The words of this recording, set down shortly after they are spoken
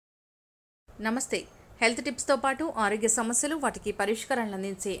నమస్తే health tips తో పాటు ఆరోగ్య సమస్యలు వాటికి పరిష్కారాలను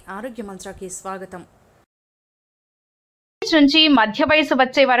అందించే ఆరోగ్య మంత్రకి స్వాగతం. నుంచి మధ్య వయసు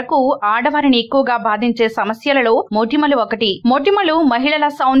వచ్చే వరకు ఆడవారిని ఎక్కువగా బాధించే సమస్యలలో మొటిమలు ఒకటి. మొటిమలు మహిళల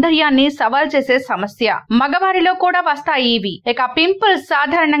సౌందర్యాన్ని సవాల్ చేసే సమస్య. మగవారిలో కూడా వస్తాయి ఇవి. ఇక పింపుల్స్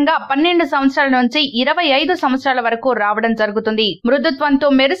సాధారణంగా 12 సంవత్సరాల నుంచి 25 సంవత్సరాల వరకు రావడం జరుగుతుంది. మృదుత్వంతో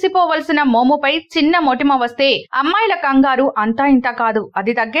మెరిసిపోవలసిన మోముపై చిన్న మొటిమ వస్తే అమ్మాయిల కంగారు అంతా ఇంత కాదు.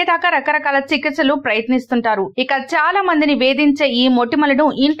 అది తగ్గేదాకా రకరకాల చికిత్సలు ప్రయత్నిస్తుంటారు. ఇక చాలా మందిని వేధించే ఈ మొటిమలను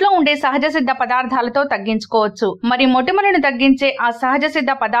ఇంట్లో ఉండే సహజ సిద్ధ పదార్థాలతో తగ్గించుకోవచ్చు. మరి మొటిమలను తగ్గించే ఆ సహజ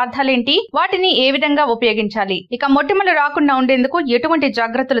సిద్ధ పదార్థాలేంటి, వాటిని ఏ విధంగా ఉపయోగించాలి, ఇక మొటిమలు రాకుండా ఉండేందుకు ఎటువంటి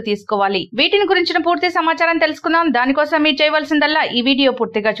జాగ్రత్తలు తీసుకోవాలి, వీటిని గురించిన పూర్తి సమాచారం తెలుసుకుందాం. దానికోసం మీరు చేయవలసిందల్లా ఈ వీడియో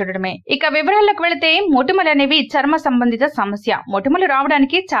పూర్తిగా చూడడమే. ఇక వివరాలకు వెళితే మొటిమలు అనేవి చర్మ సంబంధిత సమస్య. మొటిమలు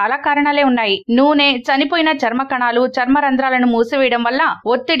రావడానికి చాలా కారణాలే ఉన్నాయి. నూనె, చనిపోయిన చర్మ కణాలు, చర్మ రంధ్రాలను మూసివేయడం వల్ల,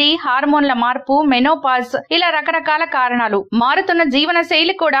 ఒత్తిడి, హార్మోన్ల మార్పు, మెనోపాజ్, ఇలా రకరకాల కారణాలు. మారుతున్న జీవన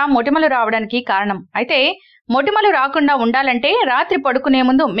శైలి కూడా మొటిమలు రావడానికి కారణం. అయితే మొటిమలు రాకుండా ఉండాలంటే రాత్రి పడుకునే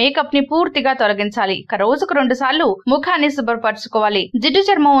ముందు మేకప్ ని పూర్తిగా తొలగించాలి. ఇక రోజుకు 2 సార్లు ముఖాన్ని శుభ్రపరచుకోవాలి. జిడ్డు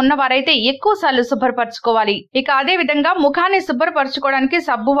చర్మం ఉన్న వారైతే ఎక్కువ సార్లు శుభ్రపరచుకోవాలి. ఇక అదే విధంగా ముఖాన్ని శుభ్రపరచుకోవడానికి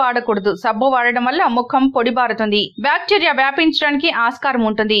సబ్బు వాడకూడదు. సబ్బు వాడడం వల్ల ముఖం పొడిబారుతుంది, బ్యాక్టీరియా వ్యాపించడానికి ఆస్కారం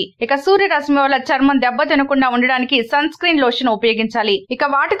ఉంటుంది. ఇక సూర్యరశ్మి వల్ల చర్మం దెబ్బ తినకుండా ఉండడానికి సన్ స్క్రీన్ లోషన్ ఉపయోగించాలి. ఇక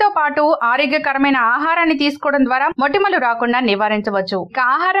వాటితో పాటు ఆరోగ్యకరమైన ఆహారాన్ని తీసుకోవడం ద్వారా మొటిమలు రాకుండా నివారించవచ్చు. ఇక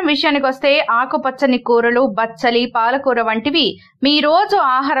ఆహారం విషయానికి వస్తే ఆకుపచ్చని కూరలు, బచ్చలి, పాలకూర వంటివి మీ రోజు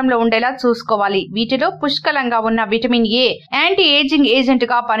ఆహారంలో ఉండేలా చూసుకోవాలి. వీటిలో పుష్కలంగా ఉన్న vitamin A anti ageing agent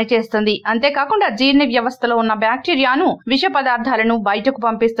గా పనిచేస్తుంది. అంతేకాకుండా జీర్ణ వ్యవస్థలో ఉన్న బ్యాక్టీరియాను, విష పదార్థాలను బయటకు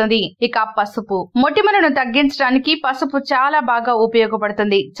పంపిస్తుంది. ఇక పసుపు. మొటిమలను తగ్గించడానికి పసుపు చాలా బాగా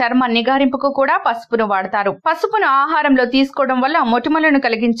ఉపయోగపడుతుంది. చర్మ నిగారింపుకు కూడా పసుపును వాడతారు. పసుపును ఆహారంలో తీసుకోవడం వల్ల మొటిమలను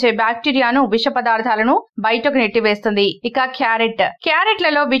కలిగించే బ్యాక్టీరియాను, విష పదార్థాలను బయటకు నెట్టివేస్తుంది. ఇక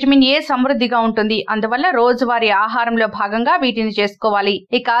క్యారెట్లలో విటమిన్ ఏ సమృద్ధిగా ఉంటుంది. అందువల్ల రోజువారీ ఆహారంలో భాగంగా వీటిని చేసుకోవాలి.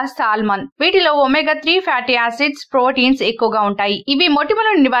 ఇక సాల్మన్. వీటిలో ఒమేగా 3 ఫ్యాటీ యాసిడ్స్, ప్రోటీన్స్ ఎక్కువగా ఉంటాయి. ఇవి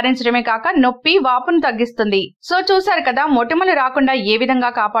మొటిమలను నివారించడమే కాక నొప్పి, వాపును తగ్గిస్తుంది. సో చూసారు కదా, మొటిమలు రాకుండా ఏ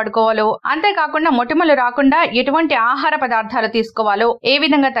విధంగా కాపాడుకోవాలో, అంతేకాకుండా మొటిమలు రాకుండా ఎటువంటి ఆహార పదార్థాలు తీసుకోవాలో, ఏ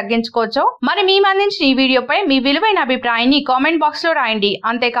విధంగా తగ్గించుకోవచ్చో. మరి మేము అందించిన ఈ వీడియోపై మీ విలువైన అభిప్రాయాన్ని కామెంట్ బాక్స్ లో రాయండి.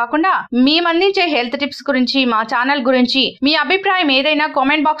 అంతేకాకుండా మేము అందించే హెల్త్ టిప్స్ గురించి, మా ఛానల్ గురించి మీ అభిప్రాయం ఏదైనా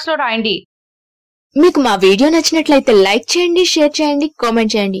కామెంట్ బాక్స్ లో రాయండి. మీకు మా వీడియో నచ్చినట్లయితే లైక్ చేయండి, షేర్ చేయండి,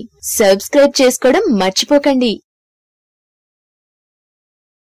 కామెంట్ చేయండి. సబ్స్క్రైబ్ చేసుకోవడం మర్చిపోకండి.